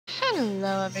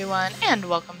Hello everyone, and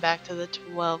welcome back to the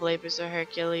 12 Labors of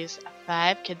Hercules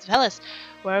 5 Kids of Hellas,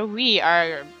 where we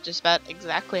are just about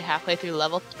exactly halfway through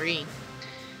level 3.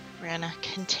 We're gonna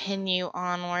continue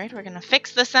onward. We're gonna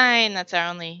fix the sign. That's our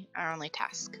only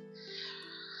task.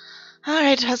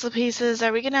 Alright, puzzle pieces,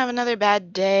 are we gonna have another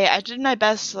bad day? I did my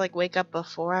best to wake up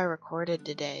before I recorded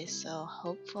today, so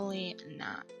hopefully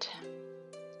not.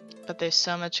 But there's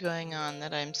so much going on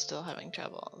that I'm still having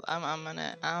trouble. I'm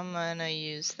gonna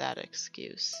use that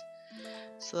excuse.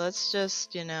 So let's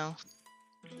just,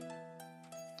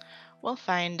 we'll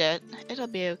find it. It'll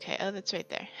be okay. Oh, that's right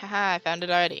there. Haha, I found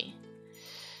it already.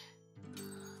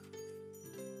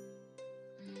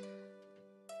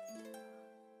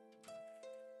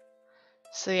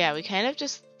 So yeah, we kind of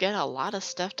just get a lot of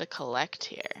stuff to collect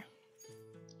here.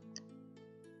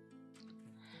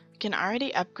 We can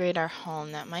already upgrade our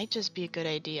home. That might just be a good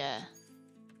idea.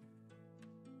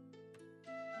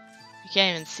 You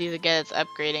can't even see the guy that's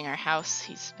upgrading our house.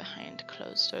 He's behind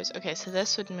closed doors. Okay, so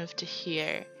this would move to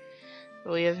here.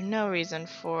 But we have no reason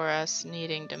for us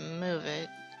needing to move it.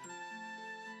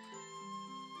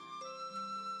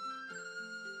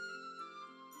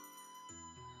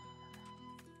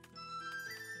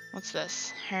 What's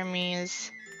this?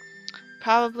 Hermes.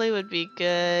 Probably would be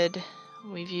good.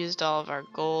 We've used all of our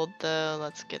gold though.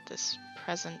 Let's get this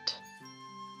present.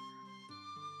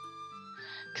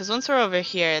 Because once we're over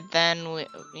here, then we,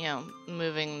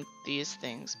 moving these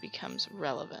things becomes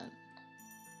relevant.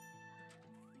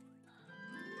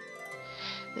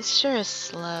 This sure is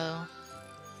slow.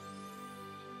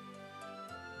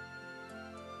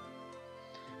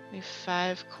 We have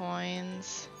 5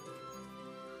 coins.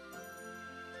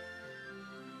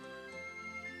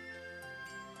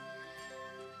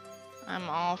 I'm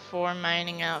all for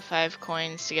mining out 5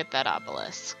 coins to get that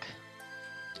obelisk.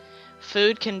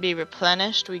 Food can be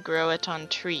replenished. We grow it on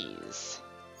trees.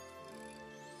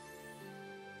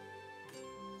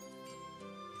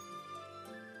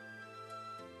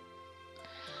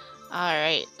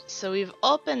 Alright, so we've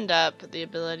opened up the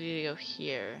ability to go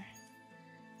here.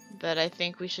 But I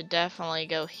think we should definitely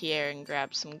go here and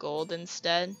grab some gold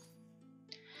instead.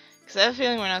 Because I have a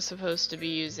feeling we're not supposed to be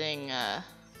using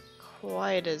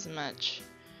quite as much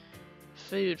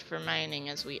food for mining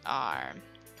as we are.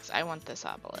 Because I want this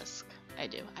obelisk. I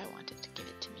do. I want it to give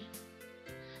it to me.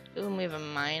 Ooh, and we have a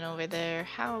mine over there.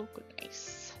 How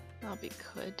nice. That'll be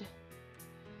good.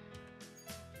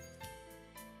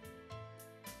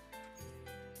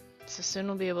 So soon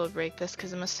we'll be able to break this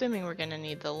because I'm assuming we're going to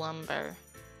need the lumber.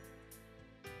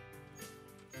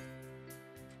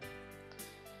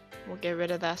 We'll get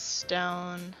rid of that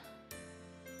stone.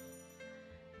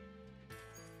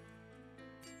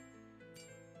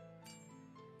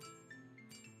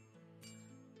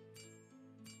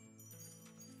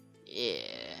 Yeah.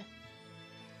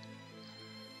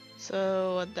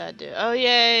 So what'd that do? Oh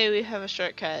yay, we have a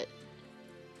shortcut.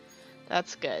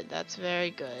 That's good. That's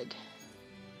very good.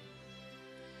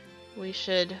 We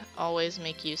should always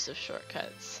make use of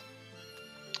shortcuts.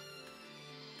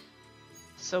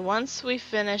 So once we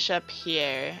finish up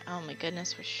here, oh my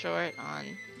goodness, we're short on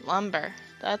lumber.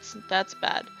 That's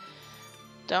bad.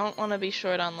 Don't want to be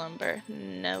short on lumber.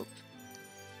 Nope.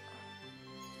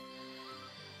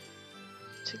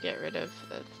 To get rid of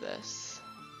this,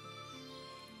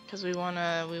 because we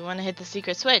wanna hit the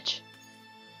secret switch.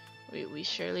 We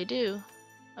surely do.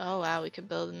 Oh wow, we could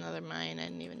build another mine. I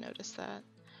didn't even notice that.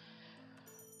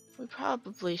 We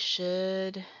probably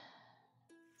should.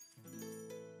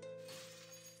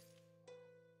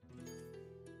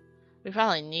 We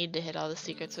probably need to hit all the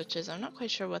secret switches. I'm not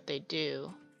quite sure what they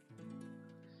do.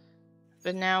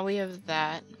 But now we have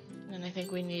that, and I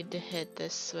think we need to hit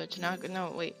this switch.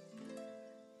 No, wait.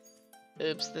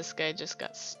 Oops, this guy just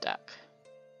got stuck.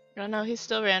 Oh no, he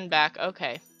still ran back.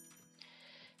 Okay.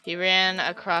 He ran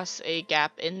across a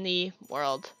gap in the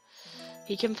world.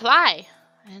 He can fly!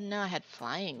 I didn't know I had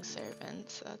flying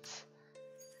servants. That's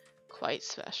quite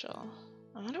special.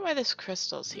 I wonder why this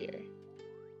crystal's here.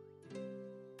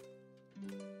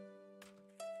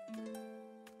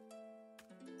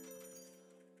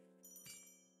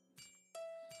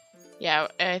 Yeah,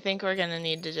 I think we're gonna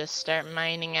need to just start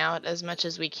mining out as much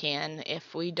as we can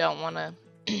if we don't want to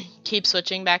keep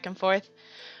switching back and forth,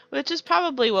 which is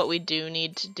probably what we do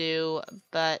need to do,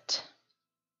 but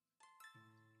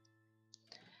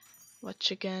what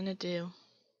you gonna do?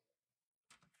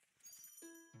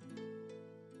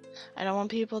 I don't want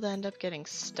people to end up getting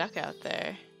stuck out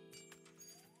there.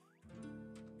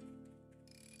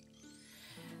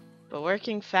 But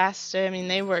working faster, I mean,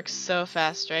 they work so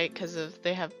fast, right? Because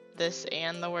they have this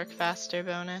and the work faster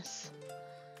bonus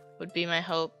would be my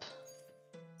hope.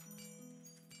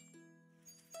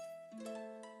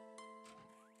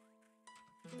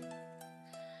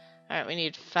 Alright, we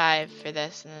need 5 for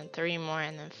this, and then 3 more,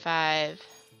 and then 5.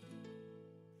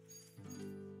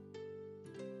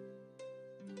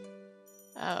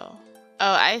 Oh. Oh,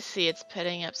 I see. It's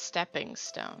putting up stepping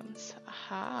stones.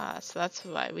 Aha, so that's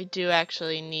why we do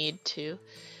actually need to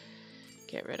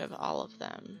get rid of all of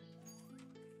them.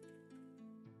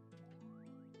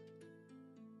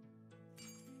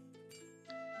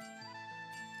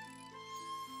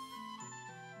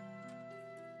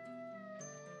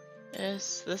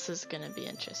 This is gonna be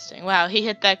interesting. Wow, he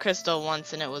hit that crystal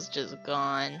once and it was just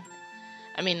gone.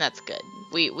 I mean, that's good.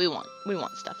 We want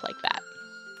stuff like that.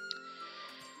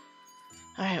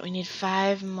 All right, we need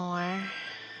 5 more.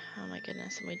 Oh my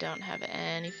goodness, and we don't have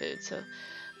any food, so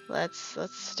let's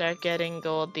start getting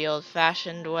gold the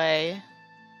old-fashioned way.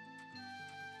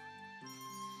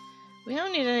 We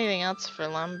don't need anything else for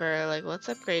lumber. Like, let's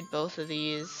upgrade both of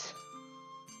these.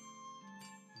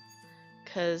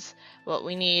 Cause what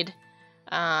we need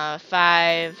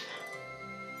 5,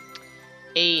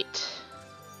 8,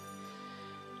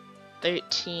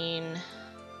 13,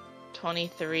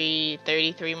 23,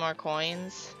 33 more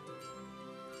coins.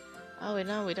 Oh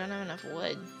no, we don't have enough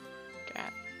wood.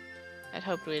 Crap. I'd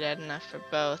hoped we'd had enough for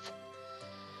both.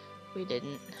 We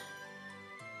didn't.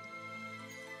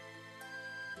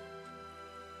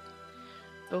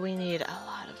 But we need a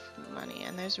lot of money,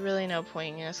 and there's really no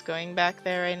point in us going back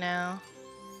there right now.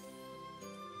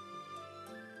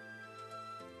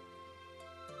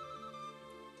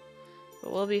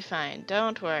 But we'll be fine,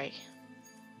 don't worry.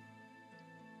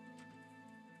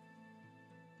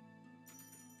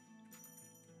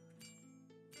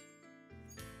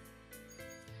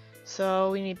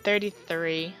 So we need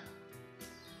 33.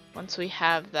 Once we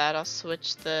have that, I'll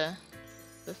switch the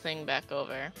thing back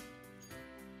over.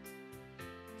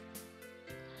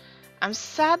 I'm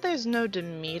sad there's no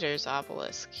Demeter's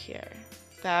obelisk here.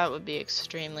 That would be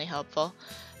extremely helpful.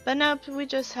 But nope, we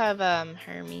just have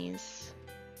Hermes.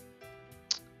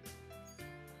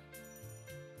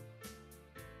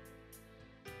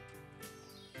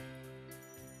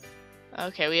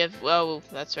 Okay, we have, well,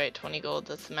 that's right, 20 gold.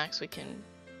 That's the max we can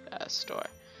store.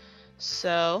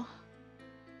 So,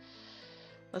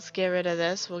 let's get rid of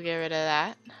this. We'll get rid of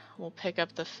that. We'll pick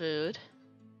up the food.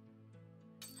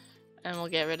 And we'll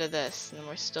get rid of this. And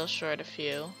we're still short a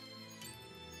few.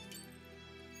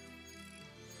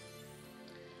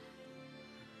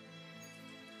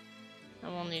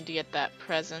 And we'll need to get that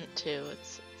present too.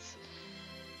 It's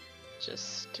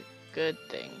just a good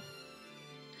thing.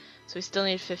 So we still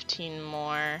need 15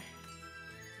 more.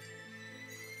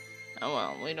 Oh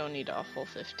well, we don't need a full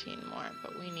 15 more,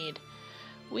 but we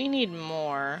need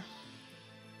more.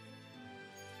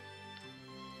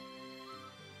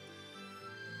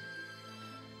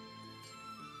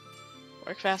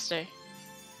 Work faster.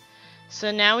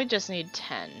 So now we just need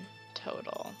 10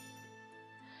 total.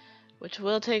 Which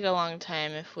will take a long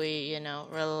time if we, you know,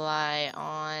 rely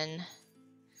on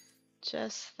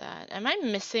just that. Am I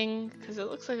missing? Because it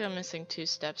looks like I'm missing 2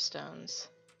 stepstones.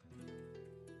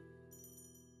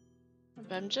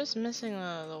 But I'm just missing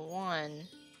the one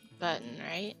button,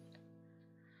 right?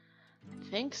 I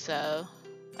think so.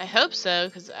 I hope so,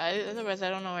 because otherwise I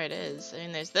don't know where it is. I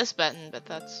mean, there's this button, but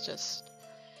that's just...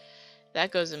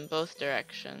 that goes in both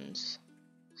directions.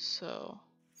 So...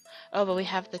 oh, but we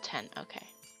have the 10. Okay.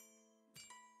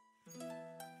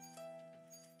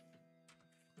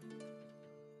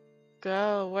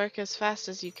 Go, work as fast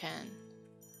as you can.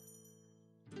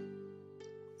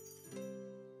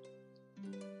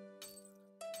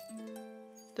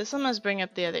 This one must bring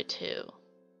up the other 2.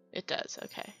 It does,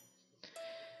 okay.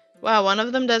 Wow, one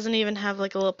of them doesn't even have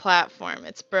like a little platform.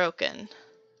 It's broken.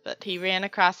 But he ran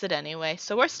across it anyway,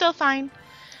 so we're still fine.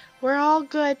 We're all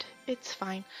good. It's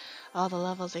fine. All the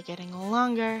levels are getting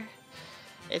longer.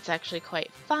 It's actually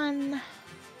quite fun.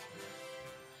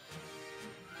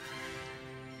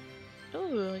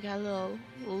 Ooh, we got a little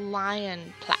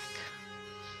lion plaque.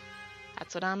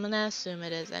 That's what I'm gonna assume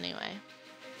it is anyway.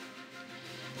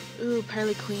 Ooh,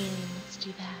 Pearly Queen. Let's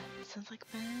do that. Sounds like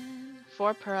fun.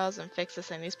 4 pearls and fix this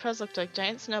thing. These pearls look like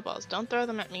giant snowballs. Don't throw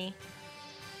them at me.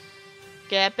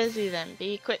 Get busy then.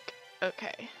 Be quick.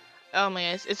 Okay. Oh my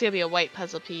goodness. It's gonna be a white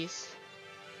puzzle piece.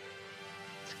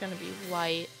 It's gonna be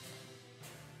white.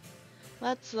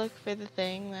 Let's look for the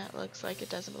thing that looks like it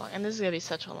doesn't belong. And this is gonna be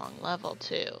such a long level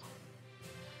too.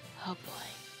 Oh boy.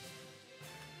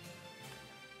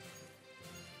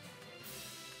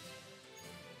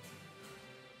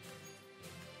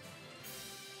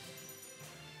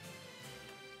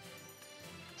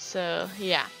 So,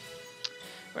 yeah.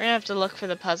 We're gonna have to look for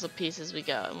the puzzle piece as we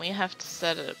go, and we have to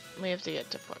set it, we have to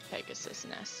get to Port Pegasus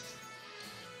Nest.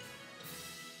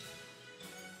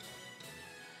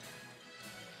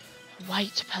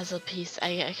 white puzzle piece.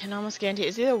 I can almost guarantee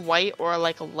it's either white or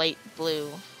like a light blue.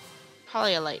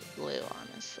 Probably a light blue,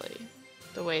 honestly.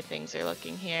 The way things are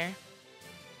looking here.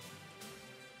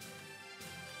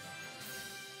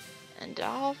 And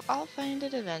I'll find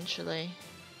it eventually.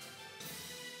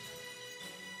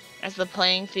 As the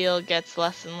playing field gets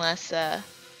less and less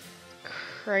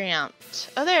cramped.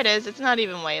 Oh, there it is. It's not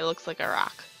even white. It looks like a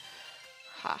rock.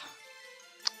 Ha.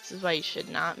 This is why you should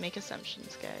not make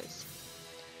assumptions, guys.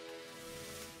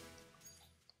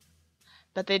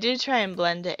 But they do try and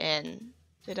blend it in.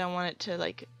 They don't want it to,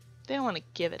 like, they don't want to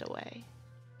give it away,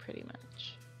 pretty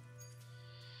much.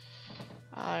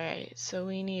 Alright, so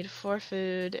we need 4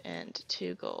 food and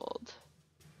 2 gold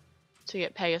to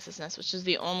get Pegasus Nest, which is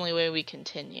the only way we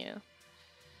continue.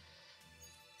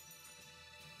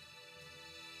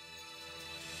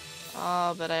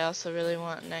 Oh, but I also really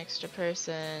want an extra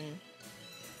person.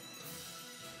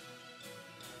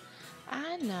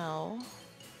 I know.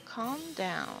 Calm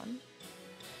down.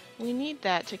 We need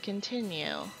that to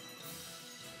continue.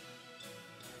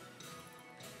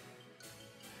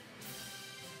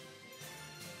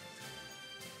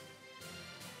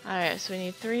 Alright, so we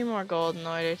need 3 more gold in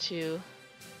order to...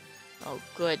 Oh,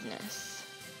 goodness.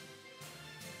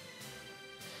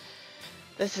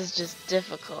 This is just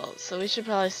difficult, so we should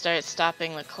probably start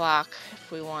stopping the clock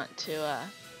if we want to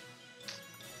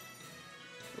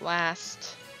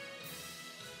last.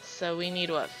 So we need,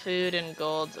 what, food and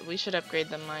gold. We should upgrade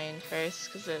the mine first,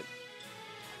 because it...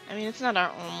 I mean, it's not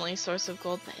our only source of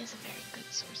gold, but it's a very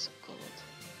good source of gold.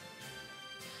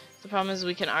 The problem is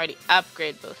we can already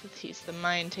upgrade both of these. The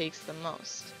mine takes the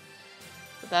most.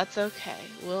 But that's okay.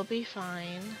 We'll be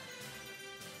fine.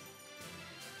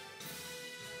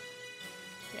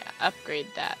 Yeah, upgrade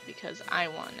that because I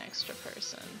want an extra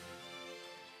person.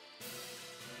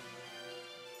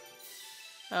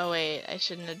 Oh wait, I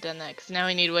shouldn't have done that because now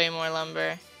we need way more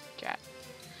lumber. Drat.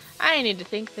 I need to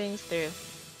think things through.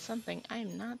 Something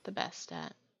I'm not the best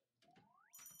at.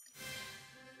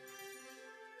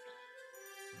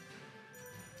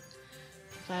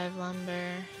 Five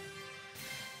lumber.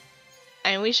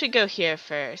 And we should go here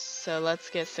first, so let's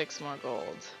get 6 more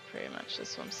gold. Pretty much,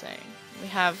 that's what I'm saying. We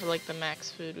have like the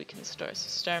max food we can store, so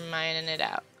start mining it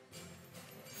out.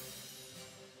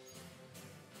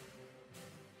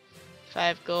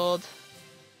 5 gold.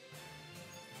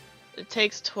 It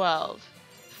takes 12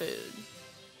 food,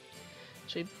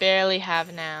 which we barely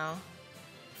have now.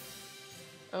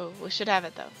 Oh, we should have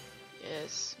it though.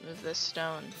 Yes, move this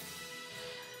stone.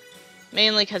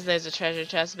 Mainly because there's a treasure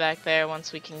chest back there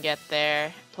once we can get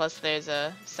there. Plus there's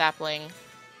a sapling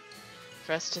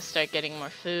for us to start getting more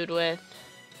food with.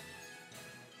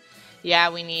 Yeah,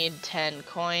 we need 10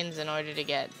 coins in order to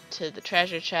get to the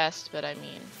treasure chest, but I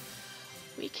mean,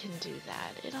 we can do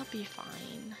that. It'll be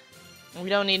fine. We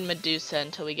don't need Medusa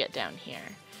until we get down here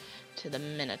to the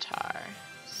Minotaur.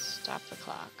 Stop the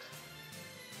clock.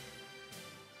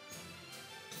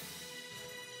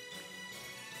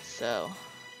 So...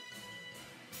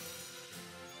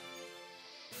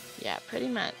 yeah, pretty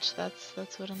much. That's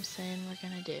what I'm saying we're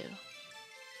gonna do.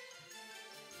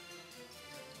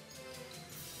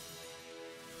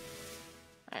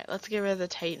 Alright, let's get rid of the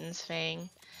Titan's Fang,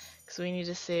 because we need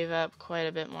to save up quite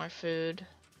a bit more food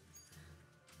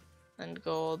and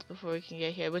gold before we can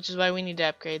get here, which is why we need to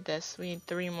upgrade this. We need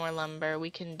 3 more lumber.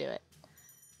 We can do it.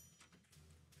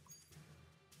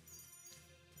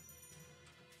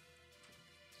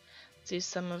 Let's use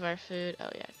some of our food. Oh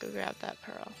yeah, go grab that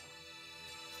pearl.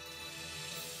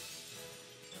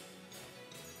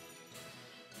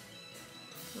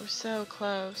 We're so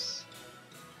close.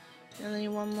 Only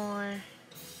 1 more.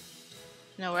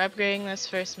 No, we're upgrading this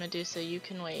first, Medusa. You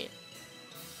can wait.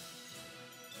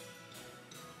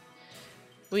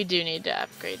 We do need to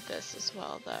upgrade this as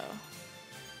well, though.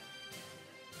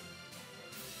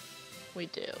 We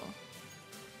do.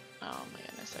 Oh my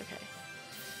goodness, okay.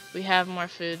 We have more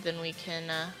food than we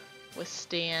can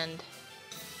withstand.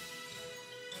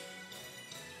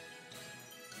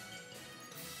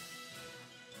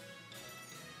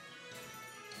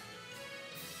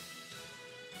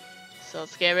 So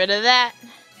let's get rid of that.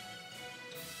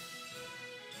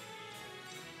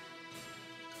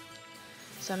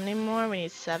 So many more? We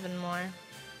need 7 more.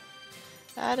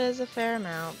 That is a fair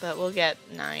amount, but we'll get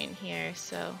 9 here,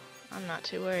 so I'm not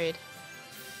too worried.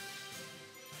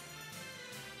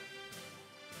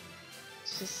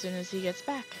 Just as soon as he gets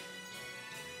back.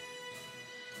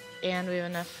 And we have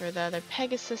enough for the other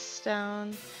Pegasus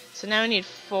stone. So now we need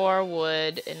 4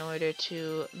 wood in order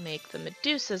to make the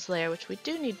Medusa's lair, which we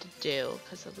do need to do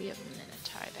because we have a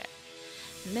Minotaur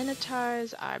there.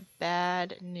 Minotaurs are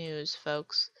bad news,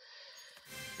 folks.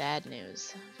 bad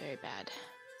news. Very bad.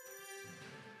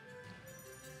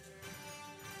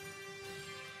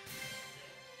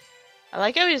 I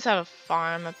like how we just have a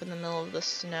farm up in the middle of the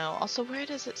snow. Also, where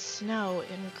does it snow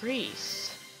in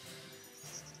Greece?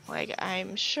 Like,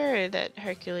 I'm sure that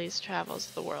Hercules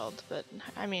travels the world, but,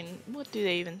 I mean, what do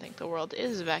they even think the world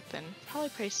is back then? Probably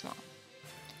pretty small.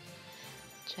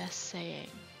 Just saying.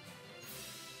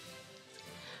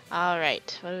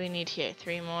 Alright, what do we need here?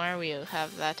 3 more. We'll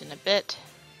have that in a bit.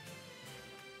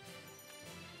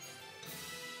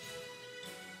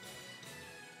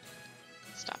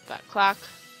 Stop that clock.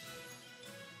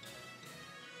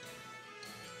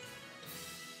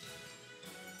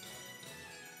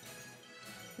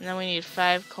 And then we need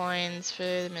 5 coins for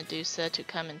the Medusa to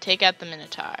come and take out the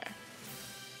Minotaur.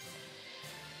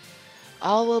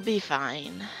 All will be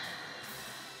fine.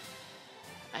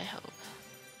 I hope.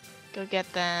 Go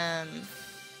get them.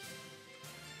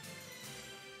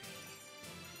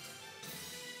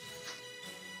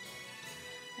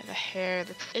 I have a hair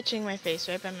that's itching my face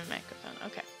right by my microphone.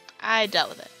 Okay, I dealt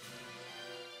with it,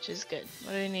 which is good.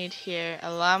 What do we need here?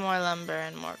 A lot more lumber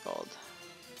and more gold.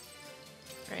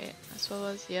 Right, that's what it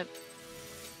was, yep.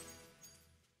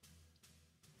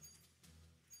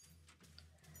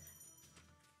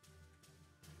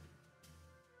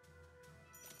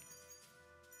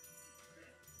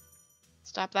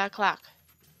 Stop that clock.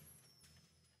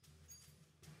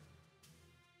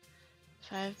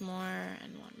 5 more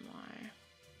and 1 more.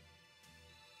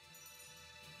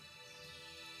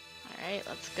 Alright,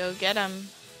 let's go get them.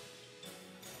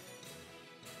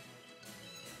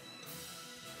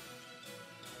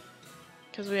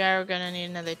 Because we are going to need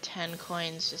another 10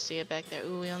 coins just to get back there.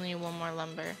 Ooh, we only need 1 more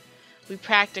lumber. We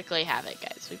practically have it,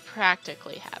 guys. We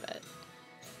practically have it.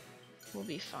 We'll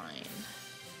be fine.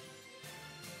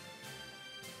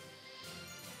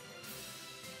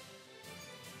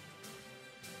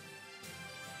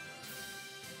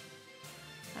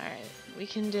 Alright, we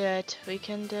can do it. We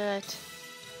can do it.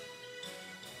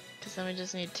 Because then we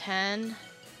just need 10.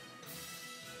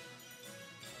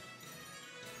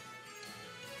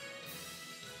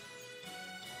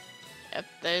 Yep,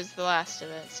 there's the last of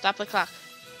it. Stop the clock.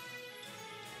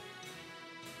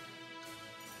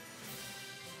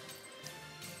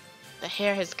 The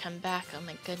hair has come back. Oh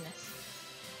my goodness.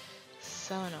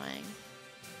 So annoying.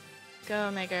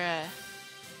 Go, Megara.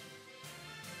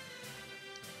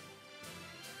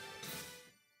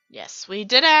 Yes, we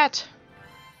did it!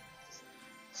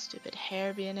 Stupid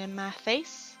hair being in my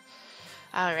face.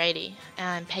 Alrighty.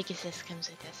 And Pegasus comes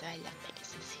with us. I love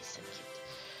Pegasus. He's so cute.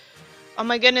 Oh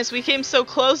my goodness, we came so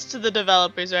close to the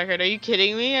developer's record. Are you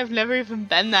kidding me? I've never even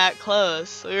been that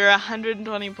close. We were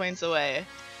 120 points away.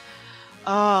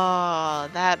 Oh,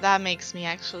 that makes me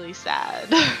actually sad.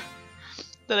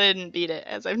 That I didn't beat it,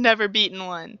 as I've never beaten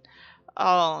one.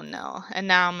 Oh no. And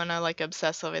now I'm gonna like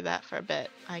obsess over that for a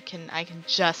bit. I can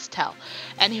just tell.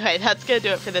 Anyway, that's gonna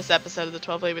do it for this episode of the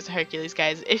 12 Labors of Hercules,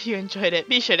 guys. If you enjoyed it,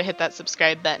 be sure to hit that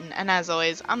subscribe button. And as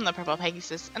always, I'm the Purple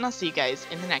Pegasus, and I'll see you guys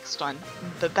in the next one.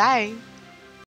 Bye-bye!